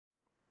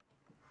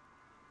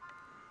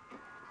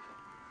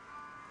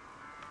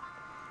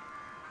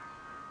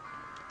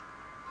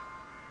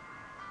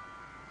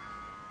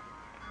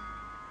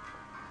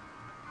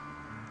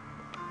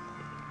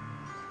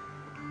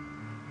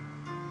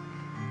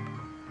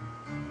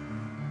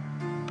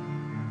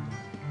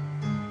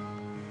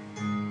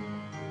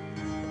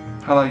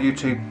Hello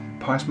YouTube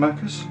pie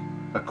smokers,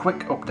 a quick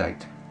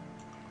update.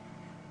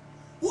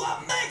 What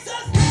makes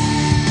us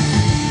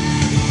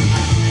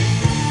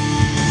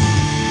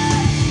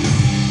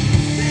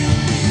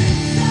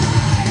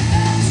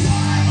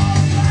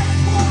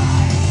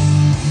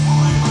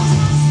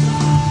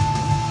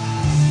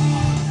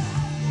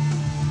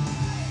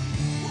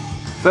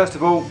First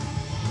of all,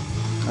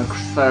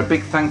 a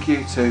big thank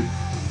you to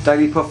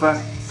Daily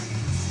Puffer,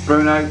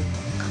 Bruno,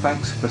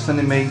 thanks for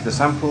sending me the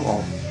sample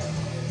of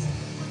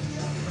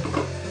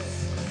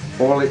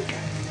Orlick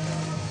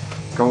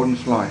Golden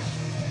Slice.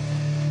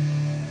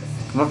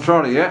 I've not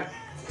tried it yet,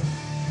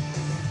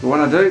 but when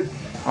I do,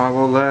 I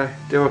will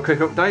do a quick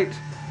update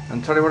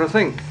and tell you what I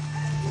think.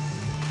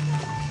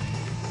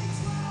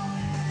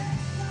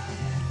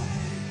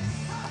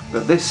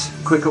 But this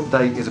quick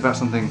update is about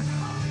something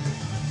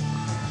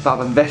that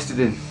I've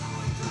invested in,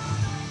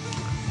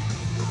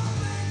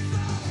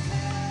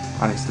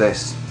 and it's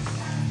this.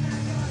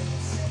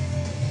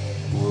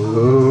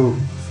 Whoa!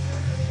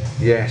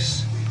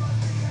 Yes,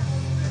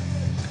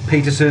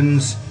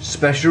 Peterson's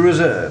Special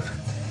Reserve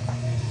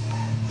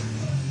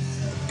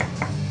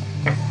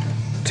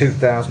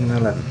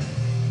 2011.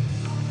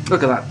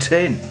 Look at that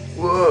tin.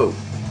 Whoa!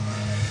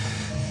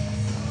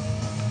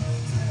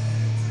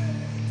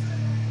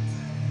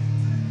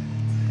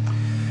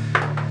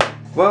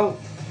 Well,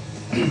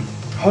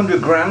 100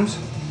 grams,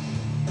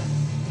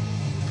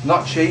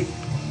 not cheap.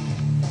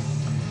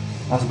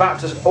 I was about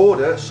to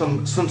order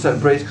some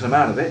Sunset Breeze because I'm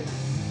out of it,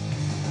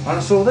 and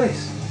I saw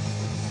this.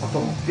 I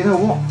thought, you know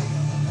what?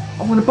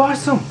 I'm going to buy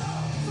some.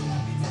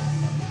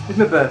 It's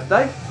my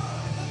birthday,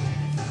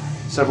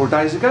 several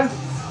days ago.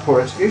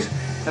 Poor excuse.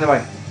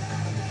 Anyway,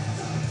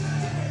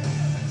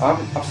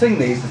 I've seen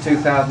these, the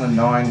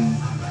 2009,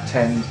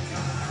 10. I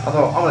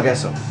thought, I'm going to get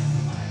some.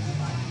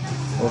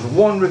 There was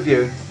one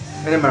review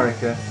in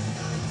America,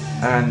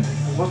 and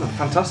it wasn't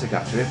fantastic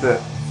actually,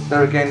 but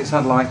there again it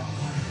sounded like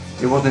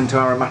it wasn't into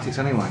aromatics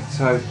anyway.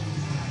 So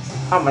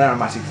I'm an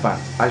aromatic fan,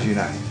 as you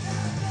know,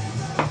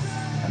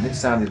 and it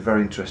sounded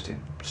very interesting.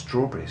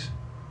 Strawberries.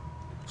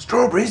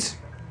 Strawberries!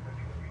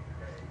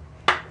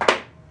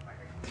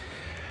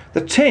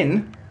 The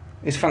tin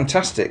is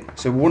fantastic.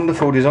 It's a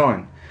wonderful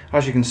design.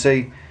 As you can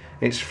see,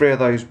 it's free of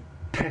those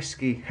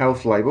pesky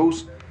health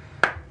labels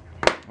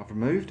I've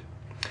removed.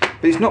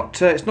 But it's not,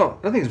 I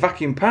don't think it's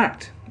vacuum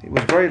packed. It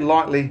was very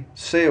lightly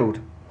sealed.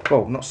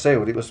 Well, not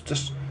sealed, it was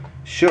just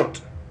shut.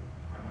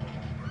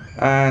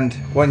 And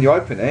when you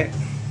open it,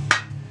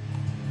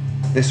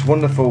 this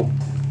wonderful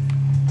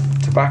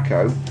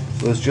tobacco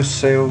was just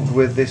sealed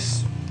with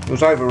this, it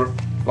was over,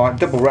 like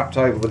double wrapped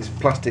over with this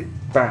plastic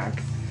bag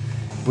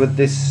with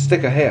this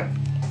sticker here.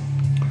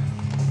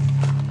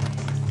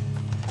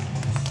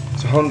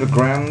 It's 100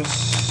 grams,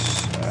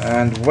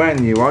 and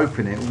when you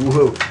open it,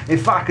 whoa, in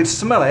fact I could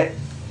smell it.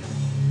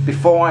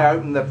 Before I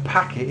opened the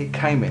packet it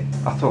came in.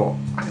 I thought,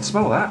 I can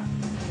smell that.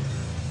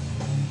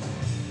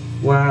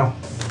 Wow.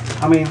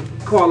 I mean,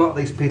 quite a lot of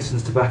these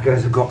Peterson's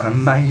tobaccos have got an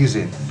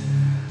amazing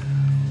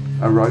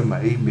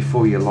aroma even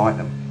before you light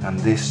them. And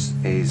this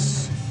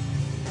is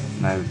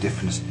no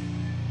difference.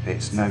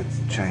 It's no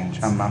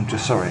change. I'm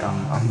just sorry,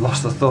 I'm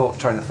lost the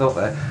train of thought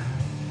there.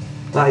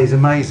 That is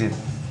amazing.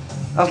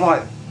 That's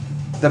like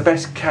the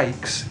best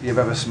cakes you've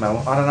ever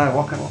smelled. I don't know,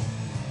 what can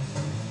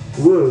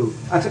whoa,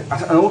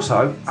 and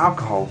also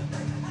alcohol.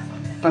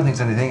 Don't think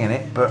there's anything in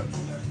it, but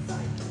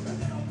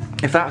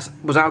if that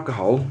was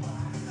alcohol,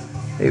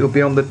 it would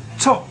be on the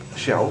top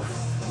shelf,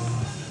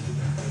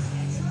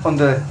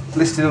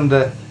 listed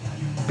under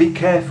 "Be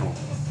careful."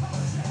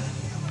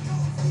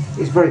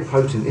 It's very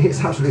potent.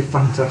 It's absolutely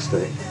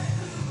fantastic.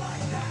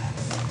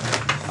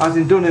 As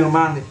Industrial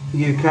Man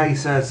UK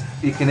says,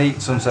 you can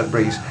eat Sunset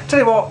Breeze. Tell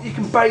you what, you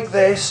can bake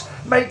this,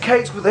 make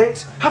cakes with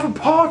it, have a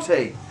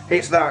party.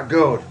 It's that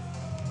good.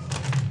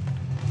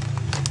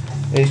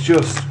 It's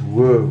just,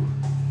 whoa,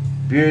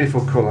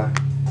 beautiful colour.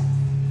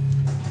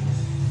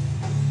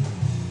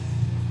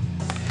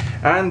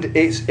 And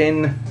it's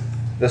in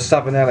the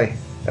Savinelli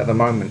at the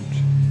moment.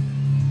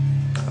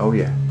 Oh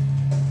yeah.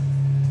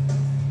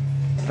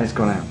 It's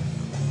gone out.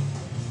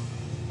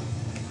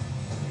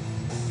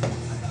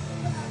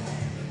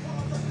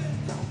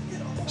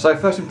 So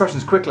first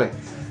impressions quickly.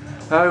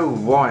 Oh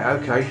right,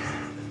 okay.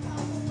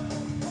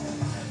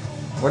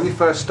 When you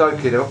first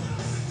stoke it up,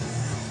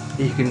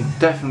 you can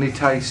definitely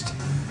taste.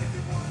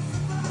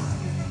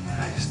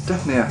 It's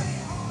definitely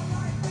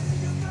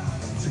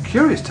it's a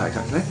curious taste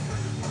actually.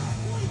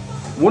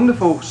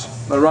 Wonderful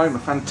aroma,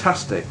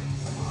 fantastic.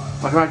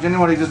 I can imagine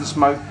anyone who doesn't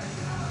smoke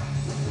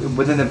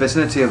within the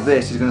vicinity of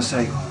this is going to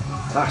say,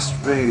 that's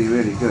really,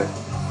 really good.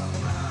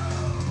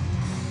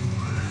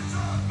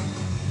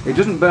 It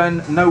doesn't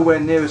burn nowhere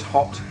near as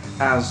hot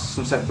as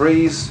Sunset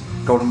Breeze,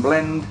 Golden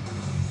Blend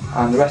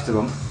and the rest of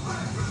them.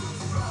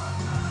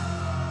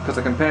 Because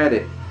I compared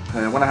it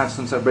when I had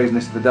Sunset Breeze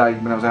this the other day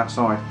when I was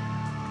outside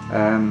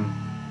and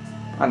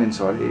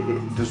inside,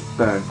 it does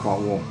burn quite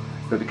warm.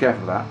 So be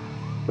careful of that.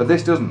 But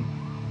this doesn't.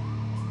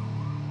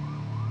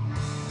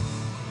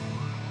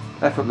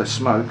 effortless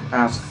smoke,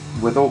 as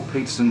with all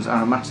Peterson's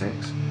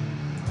aromatics.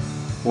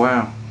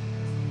 Wow,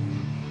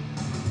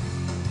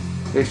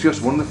 it's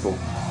just wonderful.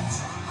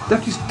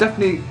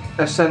 Definitely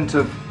a scent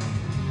of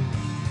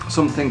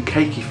something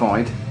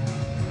cakeified.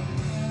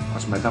 I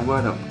just made that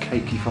word up,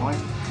 cakeified.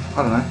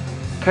 I don't know,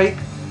 cake.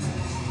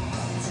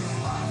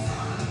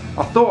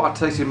 I thought I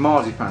tasted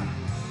marzipan.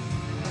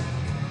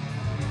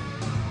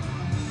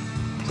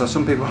 So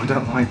some people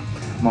don't like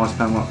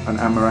marzipan and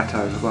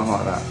amaretto as well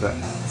like that, but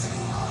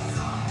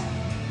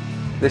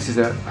this is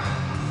a...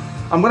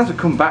 I'm going to have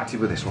to come back to you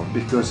with this one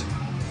because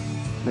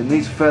it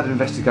needs further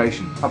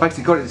investigation. I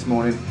basically got it this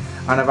morning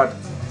and I've had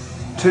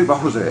 2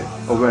 bottles of it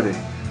already,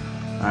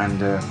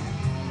 and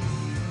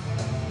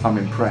I'm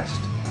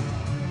impressed.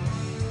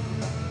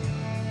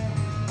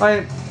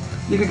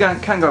 You can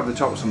go over the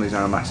top with some of these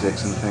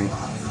aromatics and think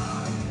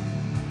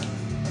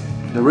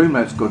the room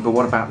note's good, but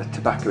what about the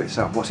tobacco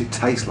itself? What's it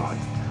taste like?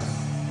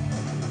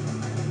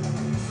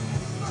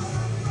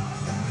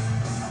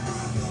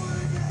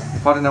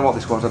 If I didn't know what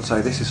this was, I'd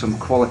say this is some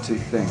quality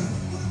thing.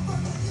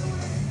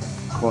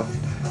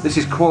 This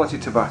is quality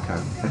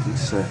tobacco.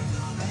 It's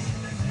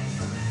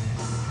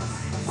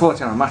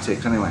quality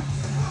aromatics anyway.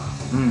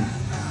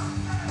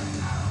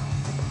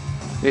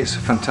 It's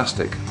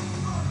fantastic.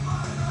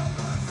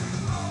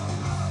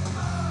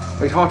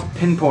 It's hard to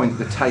pinpoint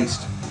the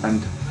taste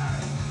and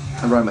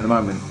aroma at the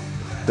moment,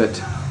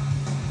 but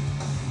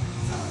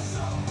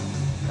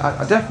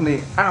I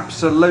definitely,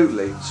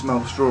 absolutely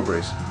smell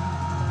strawberries.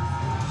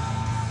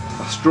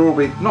 A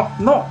strawberry, not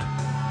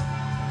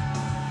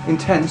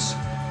intense,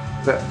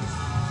 but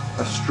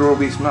a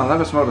strawberry smell. I've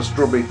never smelled a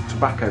strawberry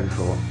tobacco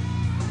before,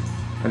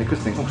 and you could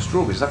think, oh,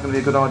 strawberries, is that going to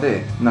be a good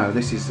idea? No,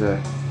 this is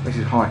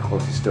high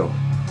quality stuff.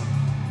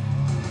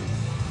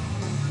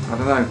 I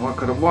don't know,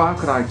 how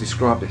could I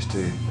describe this to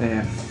you?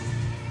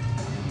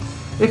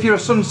 If you're a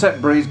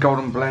Sunset Breeze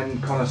Golden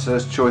Blend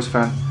Connoisseur's Choice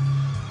fan,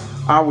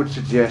 I would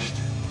suggest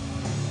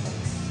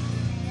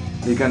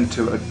you're going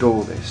to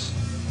adore this.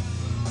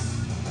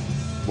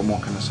 What more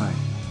can I say?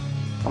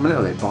 I'm a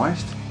little bit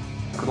biased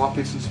because I like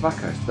Peterson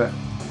tobaccos, but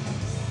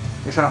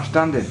it's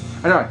outstanding.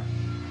 Anyway,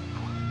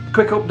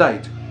 quick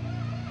update.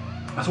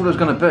 That's what it was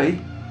going to be.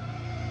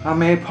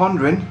 I'm here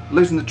pondering,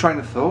 losing the train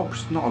of thought, which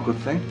is not a good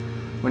thing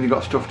when you've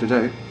got stuff to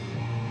do.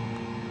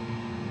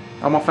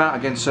 I'm off out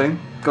again soon,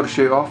 got to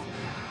shoot off.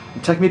 I'm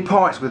taking my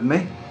pipes with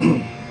me.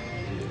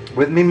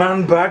 With me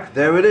man bag,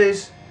 there it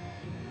is.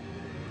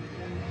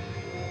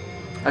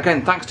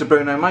 Again, thanks to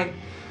Bruno, mate.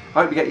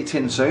 I hope you get your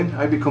tin soon. I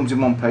hope it comes in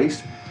one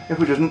piece. If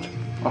it doesn't,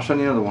 I'll send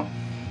you another one.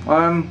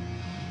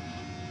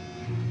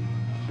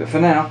 But for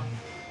now,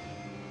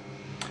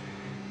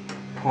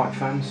 pipe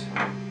fans,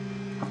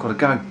 I've got to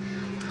go.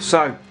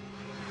 So,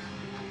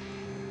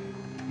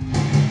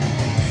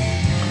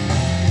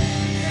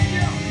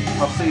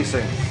 I'll see you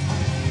soon.